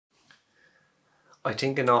I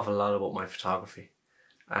think an awful lot about my photography,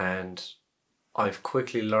 and I've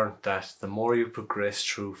quickly learned that the more you progress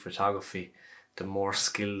through photography, the more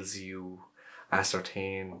skills you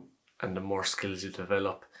ascertain and the more skills you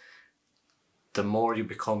develop, the more you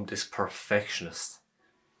become this perfectionist.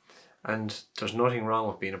 And there's nothing wrong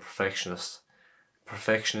with being a perfectionist.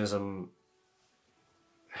 Perfectionism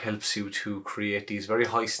helps you to create these very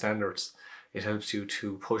high standards. It helps you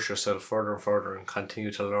to push yourself further and further and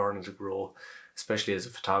continue to learn and to grow, especially as a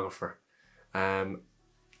photographer.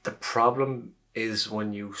 The problem is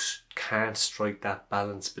when you can't strike that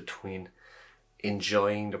balance between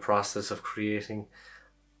enjoying the process of creating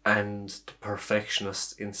and the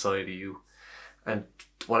perfectionist inside of you. And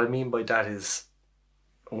what I mean by that is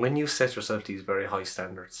when you set yourself these very high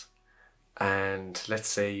standards, and let's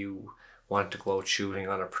say you want to go out shooting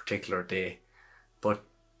on a particular day, but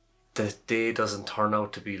the day doesn't turn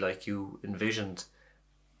out to be like you envisioned,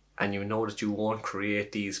 and you know that you won't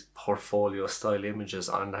create these portfolio style images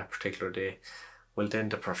on that particular day, well then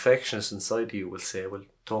the perfectionist inside of you will say, well,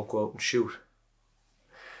 don't go out and shoot.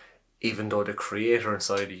 Even though the creator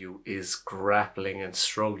inside of you is grappling and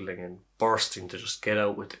struggling and bursting to just get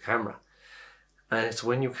out with the camera. And it's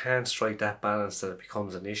when you can't strike that balance that it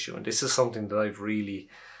becomes an issue. And this is something that I've really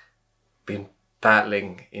been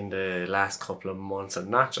battling in the last couple of months, and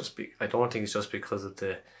not just I don't think it's just because of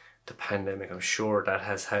the pandemic. I'm sure that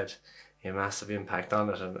has had a massive impact on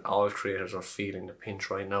it, and all creators are feeling the pinch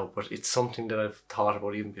right now, but it's something that I've thought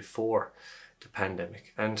about even before the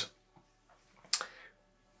pandemic. And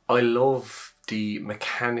I love the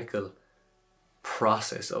mechanical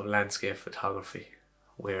process of landscape photography,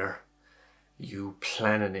 where you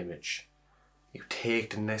plan an image, you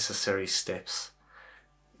take the necessary steps,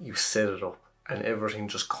 you set it up, and everything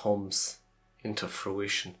just comes into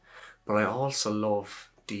fruition. But I also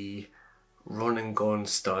love the run and gun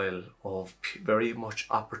style of very much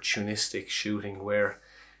opportunistic shooting, where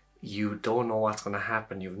you don't know what's going to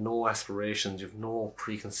happen, you've no aspirations, you've no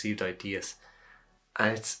preconceived ideas.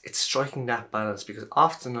 And it's striking that balance, because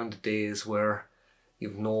often on the days where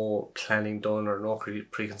you've no planning done or no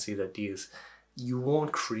preconceived ideas, you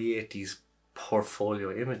won't create these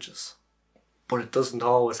portfolio images. But it doesn't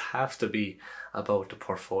always have to be about the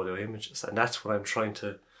portfolio images, and that's what I'm trying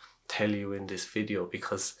to tell you in this video,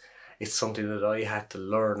 because it's something that I had to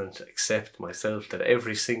learn and to accept myself, that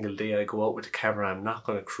every single day I go out with the camera, I'm not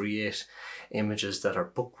going to create images that are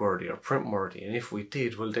book worthy or print worthy, and if we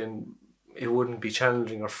did, well then it wouldn't be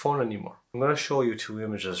challenging or fun anymore. I'm going to show you two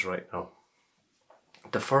images right now.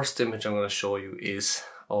 The first image I'm going to show you is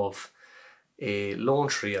of a lone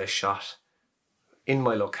tree I shot in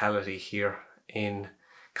my locality here in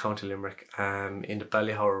County Limerick, in the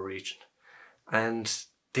Ballyhour region. And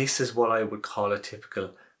this is what I would call a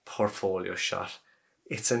typical portfolio shot.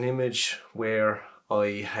 It's an image where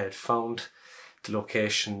I had found the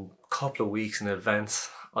location a couple of weeks in advance.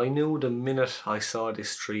 I knew the minute I saw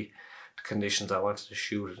this tree the conditions I wanted to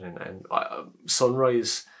shoot it in, and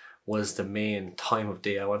sunrise was the main time of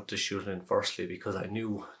day I wanted to shoot it in, firstly because I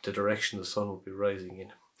knew the direction the sun would be rising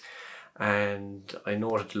in. And I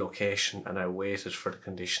noted the location and I waited for the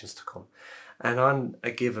conditions to come. And on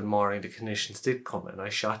a given morning the conditions did come, and I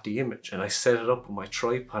shot the image and I set it up on my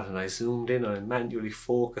tripod and I zoomed in and I manually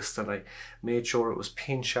focused and I made sure it was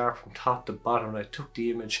pin sharp from top to bottom, and I took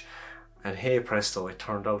the image, and hey presto, it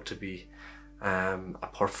turned out to be a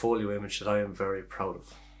portfolio image that I am very proud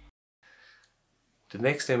of. The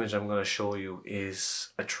next image I'm going to show you is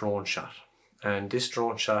a drone shot, and this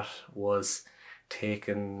drone shot was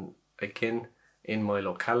taken again in my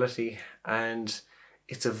locality, and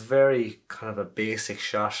it's a very kind of a basic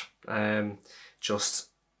shot, just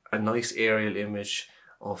a nice aerial image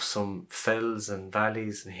of some fells and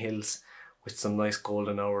valleys and hills with some nice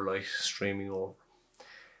golden hour light streaming over.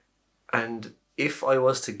 And if I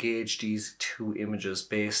was to gauge these two images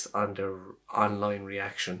based on their online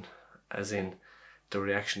reaction, as in the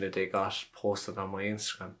reaction that they got posted on my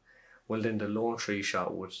Instagram, well then the lone tree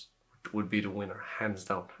shot would be the winner, hands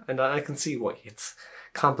down. And I can see why. It's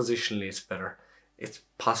compositionally it's better. It's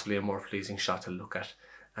possibly a more pleasing shot to look at,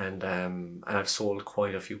 and I've sold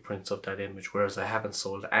quite a few prints of that image, whereas I haven't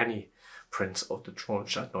sold any prints of the drone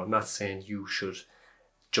shot. Now, I'm not saying you should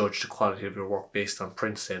judge the quality of your work based on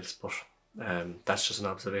print sales, but that's just an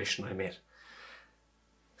observation I made.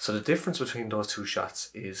 So the difference between those two shots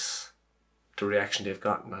is the reaction they've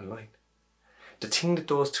gotten online. The thing that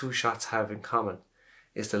those two shots have in common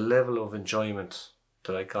is the level of enjoyment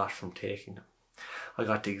that I got from taking them. I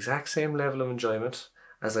got the exact same level of enjoyment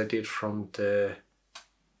as I did from the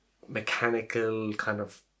mechanical kind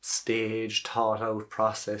of stage thought out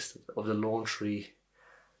process of the lone tree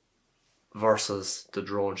versus the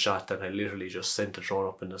drone shot that I literally just sent the drone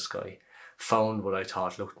up in the sky, found what I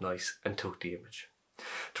thought looked nice and took the image.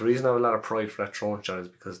 The reason I have a lot of pride for that drone shot is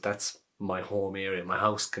because that's my home area. My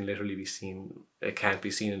house can literally be seen, it can't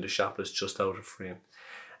be seen in the shop, it's just out of frame.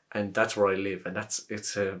 And that's where I live, and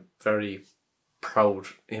it's a very proud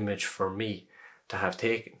image for me to have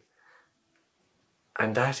taken.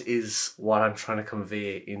 And that is what I'm trying to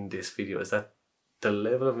convey in this video, is that the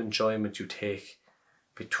level of enjoyment you take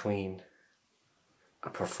between a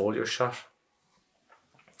portfolio shot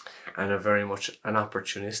and a very much an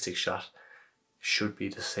opportunistic shot should be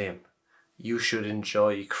the same. You should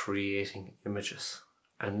enjoy creating images,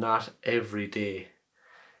 and not every day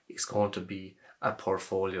is going to be a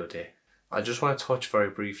portfolio day. I just want to touch very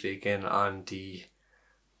briefly again on the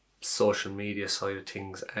social media side of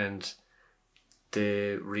things and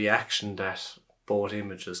the reaction that both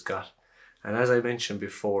images got. And as I mentioned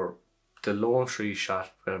before, the lone tree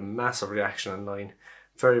shot got a massive reaction online,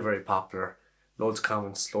 very, very popular, loads of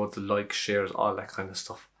comments, loads of likes, shares, all that kind of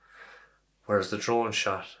stuff, whereas the drone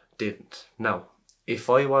shot didn't. Now, if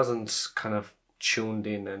I wasn't kind of tuned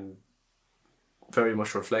in and very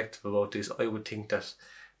much reflective about this, I would think that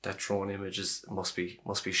that drone images must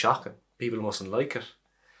be shocking. People mustn't like it.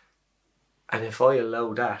 And if I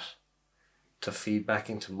allow that to feed back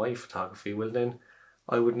into my photography, well then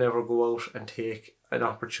I would never go out and take an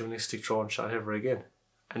opportunistic drone shot ever again.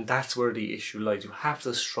 And that's where the issue lies. You have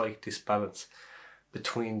to strike this balance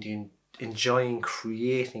between the enjoying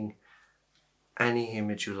creating any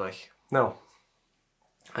image you like. Now,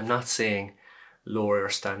 I'm not saying lower your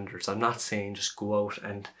standards. I'm not saying just go out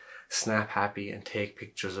and snap happy and take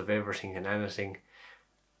pictures of everything and anything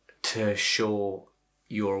to show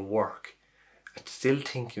your work. I still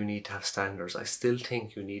think you need to have standards. I still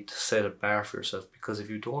think you need to set a bar for yourself, because if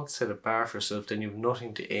you don't set a bar for yourself, then you've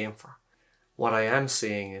nothing to aim for. What I am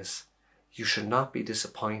saying is you should not be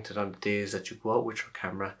disappointed on the days that you go out with your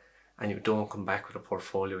camera and you don't come back with a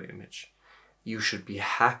portfolio image. You should be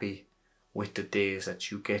happy with the days that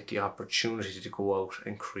you get the opportunity to go out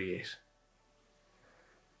and create.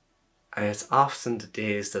 And it's often the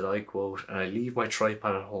days that I go out and I leave my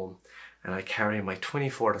tripod at home and I carry my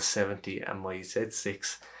 24-70 and my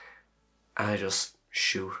Z6 and I just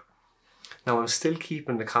shoot. Now I'm still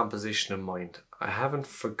keeping the composition in mind. I haven't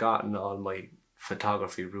forgotten all my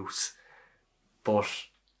photography roots, but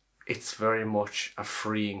it's very much a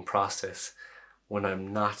freeing process when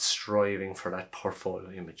I'm not striving for that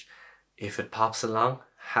portfolio image. If it pops along,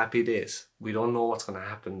 happy days. We don't know what's going to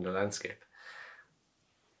happen in the landscape,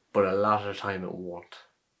 but a lot of the time it won't.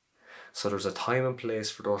 So there's a time and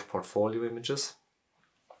place for those portfolio images,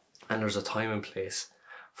 and there's a time and place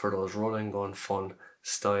for those run and gun fun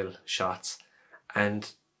style shots.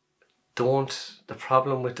 And the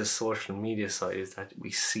problem with the social media side is that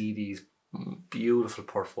we see these beautiful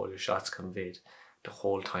portfolio shots conveyed the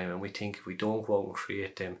whole time, and we think if we don't go out and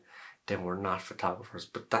create them, then we're not photographers.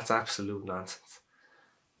 But that's absolute nonsense.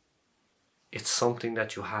 It's something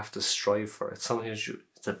that you have to strive for. It's something that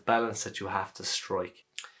it's a balance that you have to strike.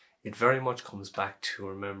 It very much comes back to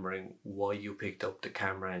remembering why you picked up the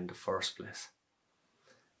camera in the first place.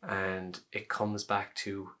 And it comes back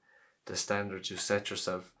to the standards you set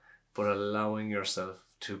yourself, but allowing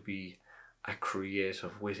yourself to be a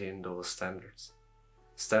creative within those standards.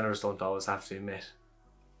 Standards don't always have to be met,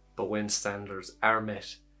 but when standards are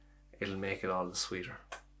met, it'll make it all the sweeter.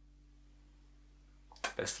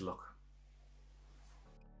 Best of luck.